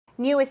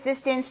New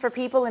assistance for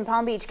people in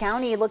Palm Beach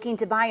County looking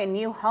to buy a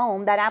new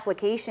home. That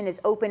application is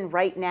open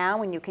right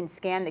now and you can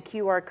scan the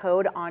QR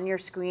code on your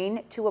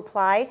screen to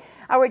apply.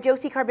 Our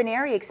Josie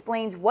Carbonari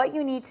explains what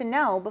you need to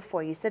know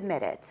before you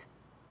submit it.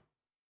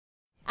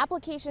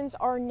 Applications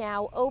are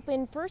now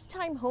open.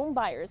 First-time home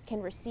buyers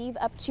can receive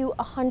up to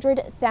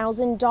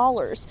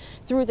 $100,000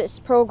 through this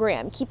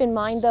program. Keep in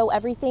mind, though,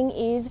 everything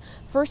is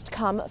first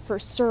come,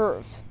 first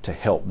serve. To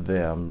help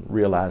them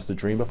realize the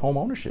dream of home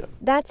ownership.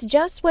 That's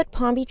just what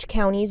Palm Beach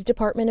County's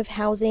Department of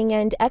Housing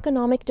and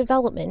Economic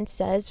Development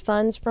says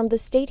funds from the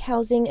State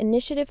Housing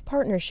Initiative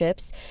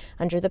partnerships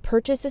under the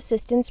Purchase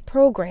Assistance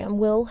Program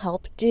will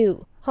help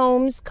do.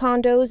 Homes,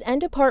 condos,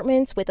 and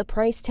apartments with a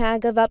price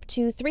tag of up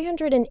to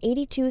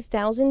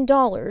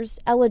 $382,000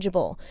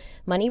 eligible.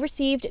 Money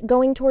received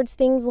going towards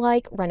things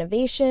like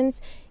renovations,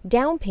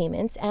 down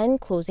payments, and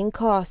closing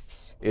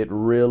costs. It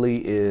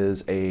really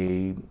is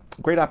a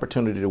great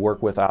opportunity to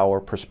work with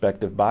our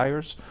prospective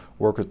buyers,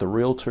 work with the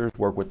realtors,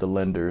 work with the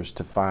lenders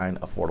to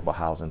find affordable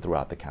housing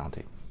throughout the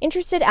county.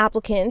 Interested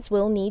applicants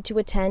will need to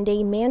attend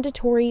a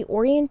mandatory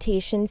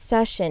orientation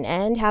session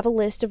and have a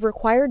list of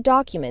required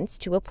documents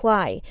to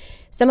apply.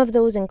 Some of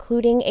those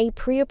including a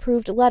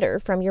pre-approved letter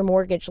from your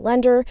mortgage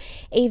lender,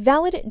 a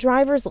valid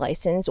driver's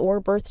license or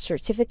birth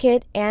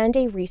certificate, and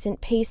a recent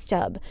pay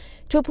stub.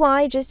 To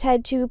apply, just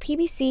head to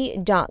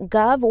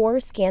pbc.gov or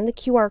scan the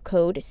QR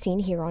code seen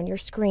here on your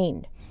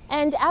screen.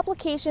 And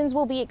applications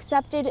will be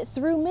accepted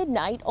through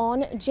midnight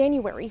on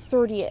January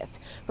 30th.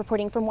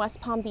 Reporting from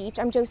West Palm Beach,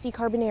 I'm Josie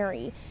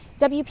Carbonari,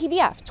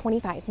 WPBF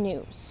 25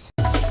 News.